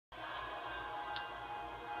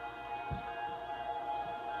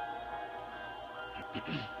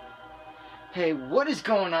Hey, what is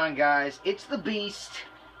going on, guys? It's the Beast,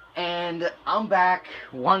 and I'm back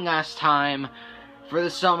one last time for the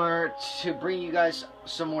summer to bring you guys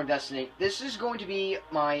some more Destiny. This is going to be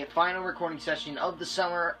my final recording session of the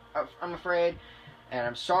summer, I'm afraid, and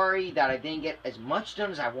I'm sorry that I didn't get as much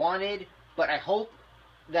done as I wanted, but I hope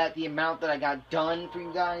that the amount that I got done for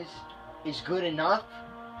you guys is good enough.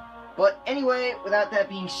 But anyway, without that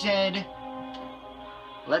being said,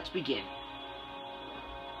 let's begin.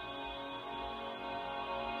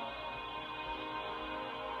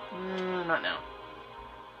 Not now.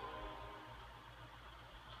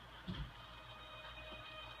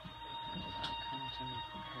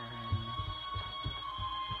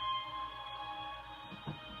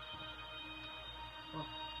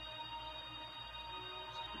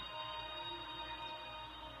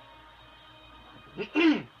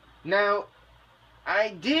 Now, I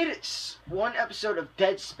did one episode of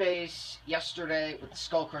Dead Space yesterday with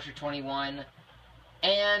Skull Crusher 21,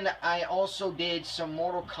 and I also did some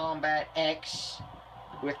Mortal Kombat X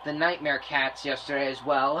with the Nightmare Cats yesterday as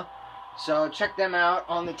well. So check them out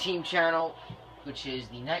on the team channel, which is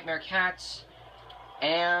the Nightmare Cats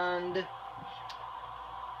and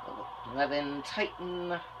 11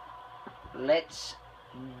 Titan. Let's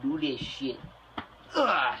do this shit.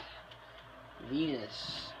 Ugh.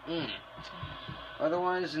 Venus.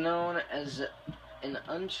 Otherwise known as an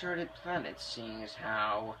uncharted planet, seeing as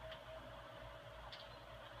how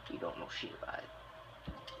we don't know shit about it.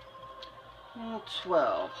 Well,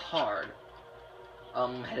 12. Hard.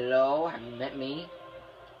 Hello? Have you met me?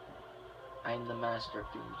 I'm the master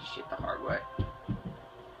of doing shit the hard way.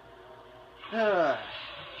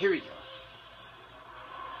 Here we go.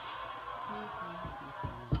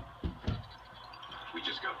 We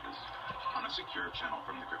just got this on a secure channel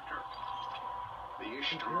from the Cryptarch. The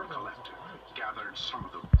Ishtar Collective gathered some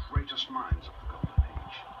of the greatest minds of the Golden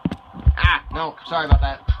Age. Ah, no, sorry about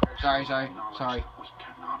that. Sorry.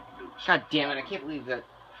 God damn it, I can't believe that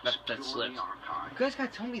slipped. You guys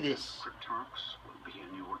gotta tell me this. Cryptarchs will be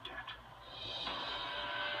in your debt.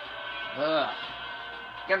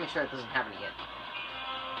 Gotta make sure that doesn't happen again.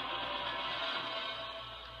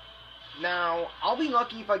 Now, I'll be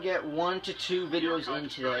lucky if I get 1 to 2 videos in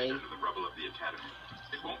today. Under the rubble of the Academy.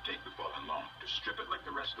 It won't take the Fallen long to strip it like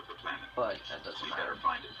the rest of the planet. But that doesn't matter. Better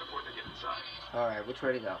find it before they get inside. Alright, which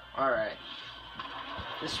way to go? Alright.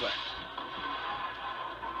 This way.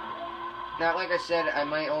 Now, like I said, I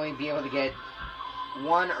might only be able to get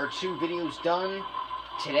 1 or 2 videos done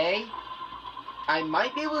today. I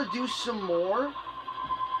might be able to do some more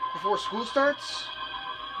before school starts,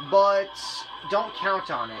 but don't count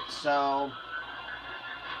on it, so...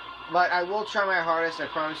 But I will try my hardest, I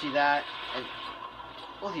promise you that. And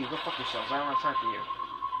both of you, go fuck yourselves, I don't have time for you.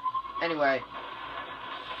 Anyway,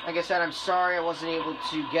 like I said, I'm sorry I wasn't able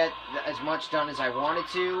to get as much done as I wanted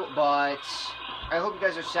to, but I hope you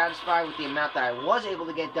guys are satisfied with the amount that I was able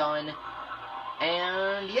to get done.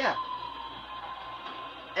 And, yeah.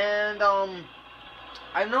 And,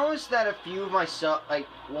 I noticed that a few of my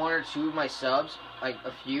 1 or 2 of my subs,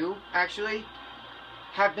 a few, actually,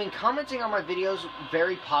 have been commenting on my videos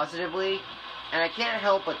very positively, and I can't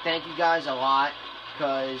help but thank you guys a lot,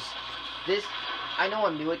 because this, I know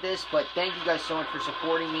I'm new at this, but thank you guys so much for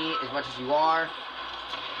supporting me as much as you are.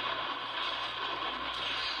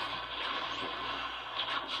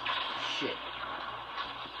 Shit.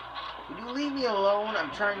 Would you leave me alone?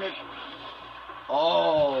 I'm trying to...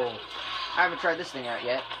 Oh, I haven't tried this thing out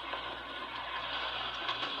yet.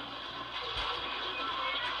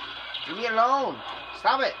 Leave me alone!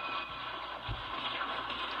 Stop it!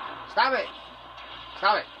 Stop it!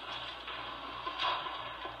 Stop it!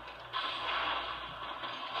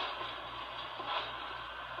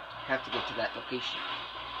 I have to get to that location.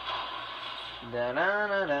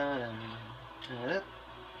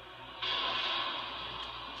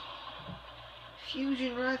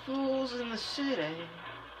 Fusion rifles in the city.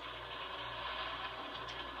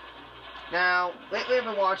 Now, lately I've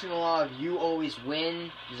been watching a lot of You Always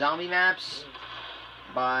Win zombie maps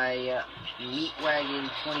by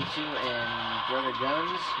Meatwagon22 and Brother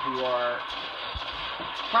Guns, who are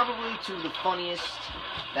probably 2 of the funniest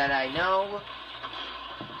that I know.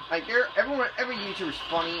 Like, every YouTuber's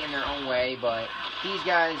funny in their own way, but these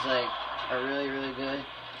guys, are really, really good.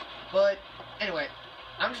 But, anyway,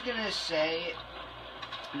 I'm just gonna say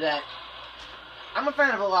that I'm a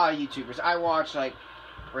fan of a lot of YouTubers. I watch,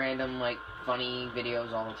 random, funny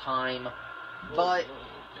videos all the time, but,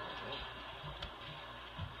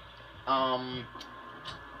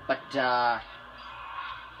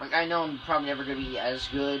 I know I'm probably never gonna be as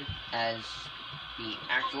good as the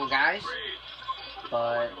actual guys,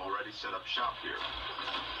 but They've already set up shop here.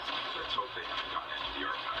 Let's hope they haven't gotten into the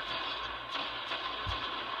archive.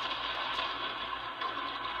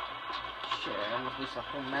 shit, I'm gonna waste a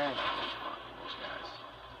whole mag on those guys.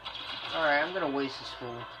 Alright, I'm gonna waste this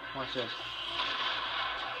fool. Watch this.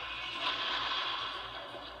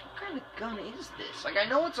 What kind of gun is this? Like, I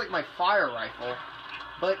know it's like my fire rifle,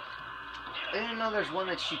 but I didn't know there's one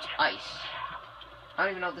that shoots ice. I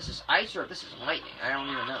don't even know if this is ice or if this is lightning. I don't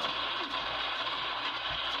even know.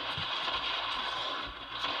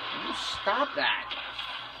 You stop that.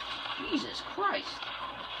 Jesus Christ.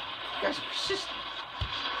 You guys are persistent.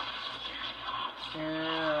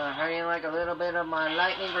 How do you like a little bit of my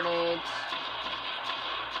lightning grenades?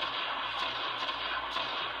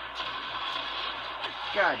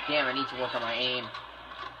 God damn, I need to work on my aim.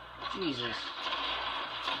 Jesus.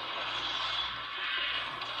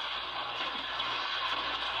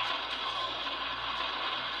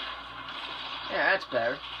 Yeah, that's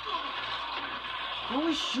better. Who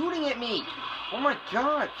is shooting at me? Oh my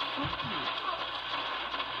god.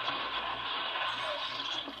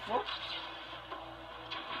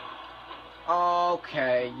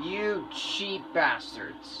 Okay, you cheap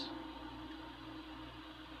bastards.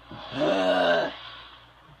 I'm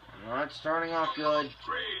not starting off good.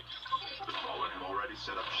 Great. The Fallen have already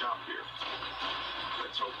set up shop here.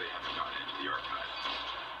 Let's hope they haven't gotten into the archive.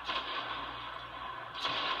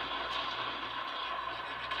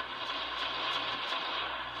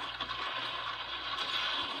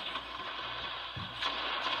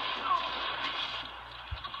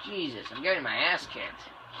 Jesus, I'm getting my ass kicked.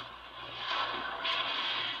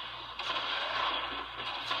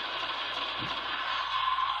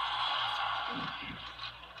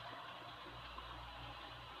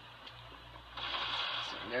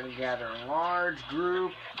 So I'm gonna gather a large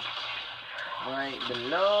group right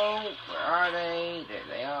below. Where are they? There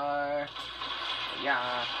they are.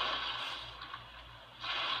 Yeah.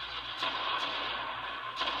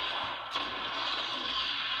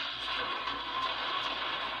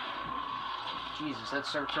 Jesus, that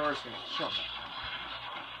Sartor's gonna kill me.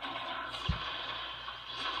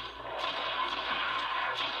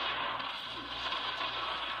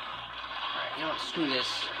 Alright, you know what? Screw this.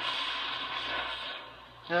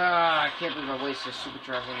 I can't believe I wasted a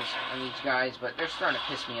supercharge on these guys, but they're starting to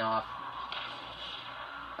piss me off.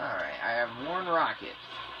 Alright, I have one rocket.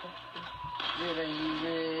 Did I use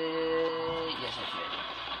it? Yes, I did.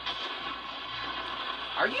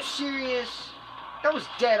 Are you serious? That was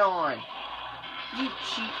dead on. You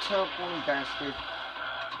cheap teleporting bastard.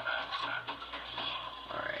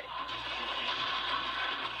 Alright.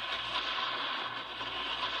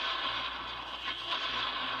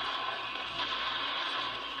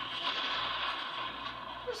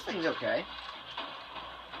 This thing's okay.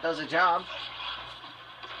 Does a job.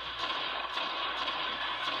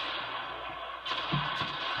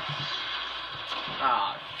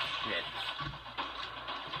 Ah, shit.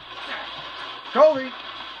 Kobe!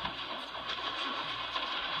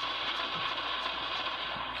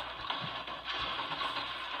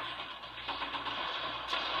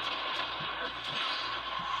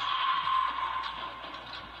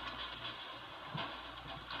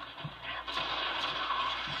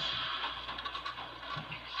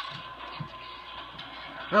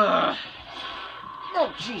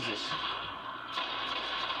 Oh, Jesus.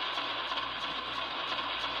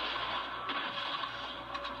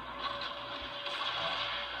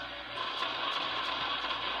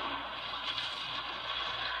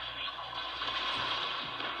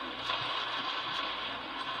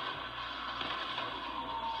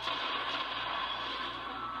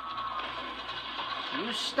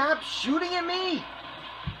 You stop shooting at me!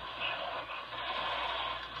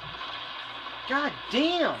 God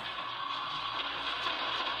damn!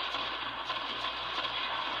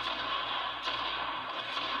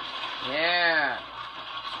 Yeah.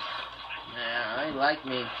 Yeah, they like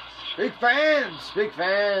me. Big fans! Big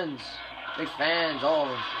fans! Big fans, all of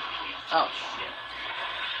them. Oh,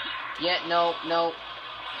 shit. Yeah, no, no.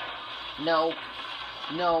 No.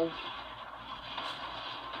 No.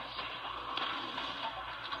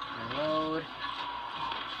 Reload.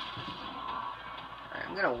 Alright,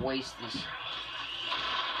 I'm gonna waste this.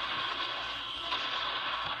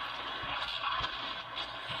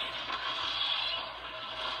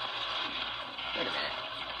 Wait a minute.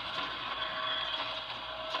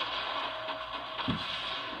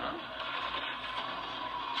 Huh?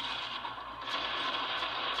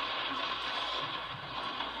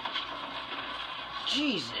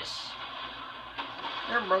 Jesus.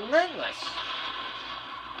 They're relentless.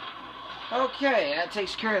 Okay, that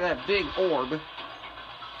takes care of that big orb.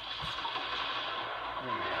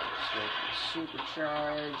 wait for the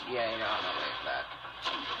supercharge. Yeah, you know, I'm not waiting for that.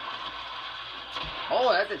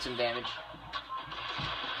 Oh, that did some damage.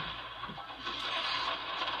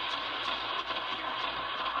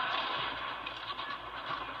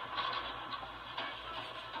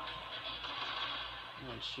 Come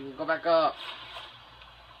on, shoot, go back up.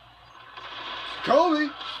 Kobe!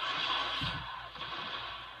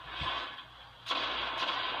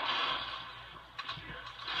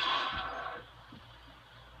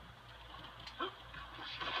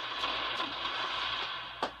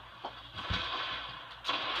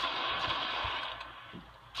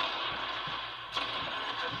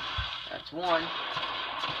 That's one.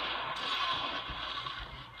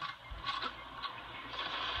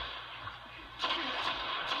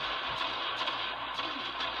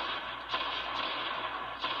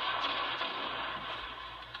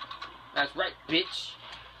 That's right, bitch.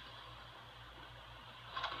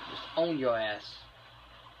 Just own your ass.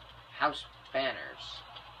 House banners.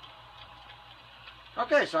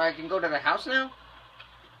 Okay, so I can go to the house now?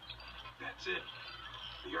 That's it.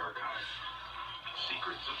 The archive.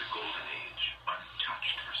 Secrets of the Golden Age,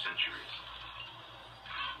 untouched for centuries.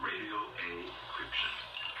 Radio A encryption.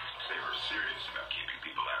 They were serious about keeping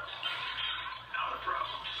people out. Not a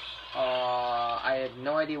problem. I have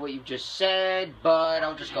no idea what you just said, but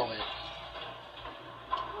I'll just go with it.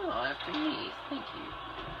 Oh, after me. Thank you.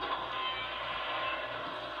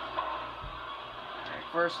 Alright,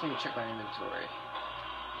 first let me check my inventory.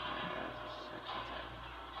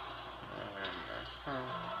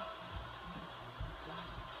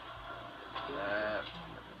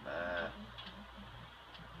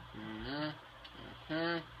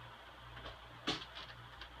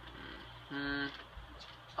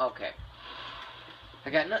 Okay. I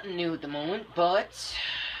got nothing new at the moment, but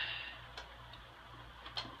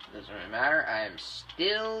doesn't really matter. I am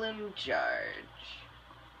still in charge.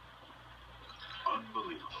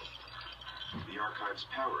 Unbelievable. The archive's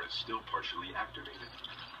power is still partially activated.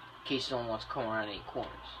 In case someone wants to come around any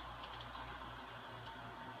corners.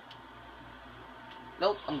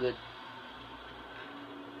 Nope, I'm good.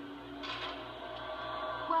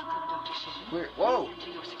 Welcome, Dr. Shin. Whoa! Please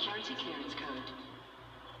enter your security clearance code.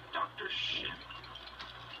 Dr. Shin.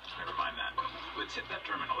 Never mind that. Let's hit that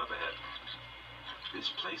terminal up ahead. This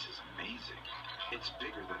place is amazing. It's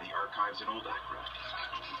bigger than the archives in Old Accra.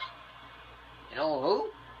 You know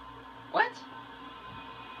who? What?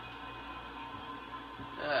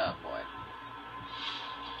 Oh boy.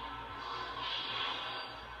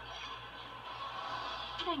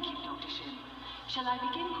 Thank you, Dr. Shin. Shall I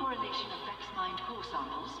begin correlation of Vex Mind core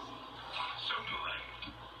samples? So do I.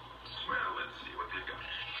 Well, let's see what they've got.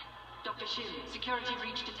 Dr. Shin, security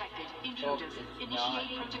breach detected. Intruders. Oh,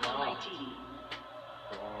 Initiate protocol IT.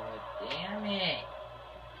 God damn it.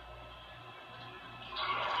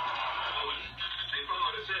 They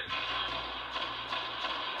followed us in.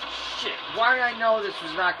 Shit, why did I know this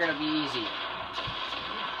was not gonna be easy?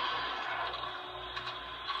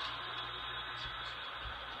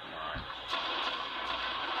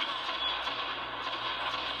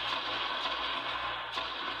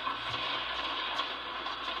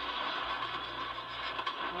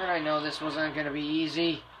 Why did I know this wasn't gonna be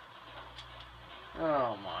easy?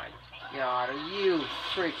 Oh my god, are you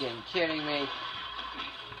freaking kidding me?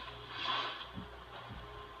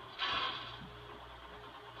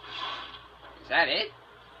 Is that it?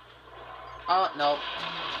 Oh, no.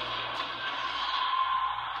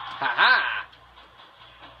 Ha-ha!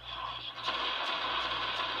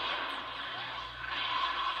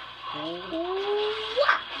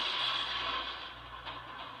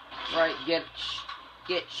 Right, get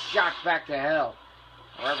shot back to hell.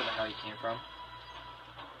 Wherever the hell you came from.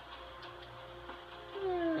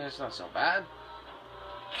 It's not so bad.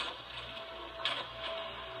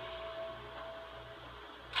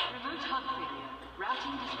 Remote hub failure.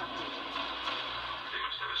 Routing disrupted. They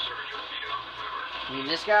must have a surge on the off the river. You mean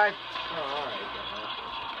this guy? Oh, alright.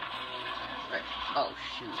 Right. Oh,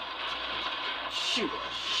 shoot. Shoot.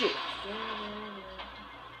 Shit.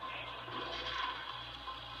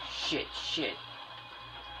 Shit. Shit.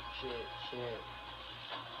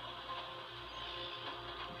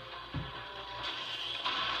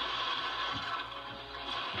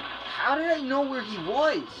 How did I know where he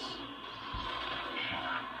was?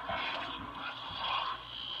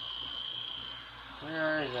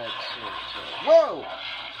 Where is that shit? Whoa!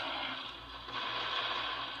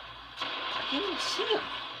 I can't even see him.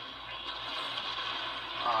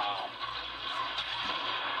 Oh.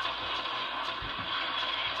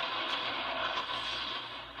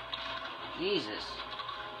 Jesus.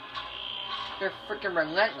 They're freaking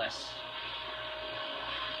relentless.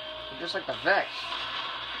 They're just like the Vex.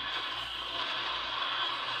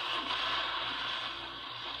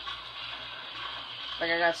 Like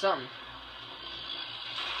I got something.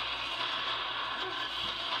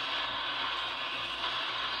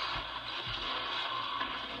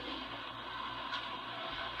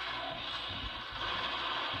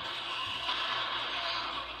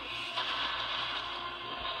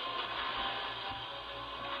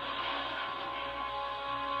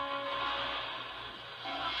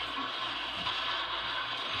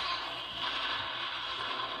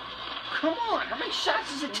 Come on, how many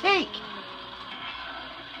shots does it take?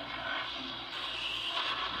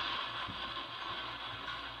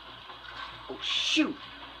 Oh shoot!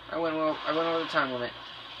 I went over the time limit.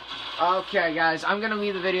 Okay, guys, I'm gonna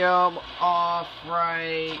leave the video off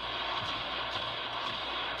right.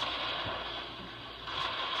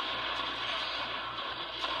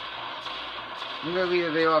 I'm gonna leave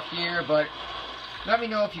the video off here, but let me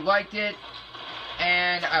know if you liked it,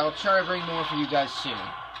 and I will try to bring more for you guys soon.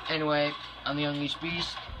 Anyway, I'm the Unleashed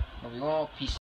Beast. Love you all. Peace.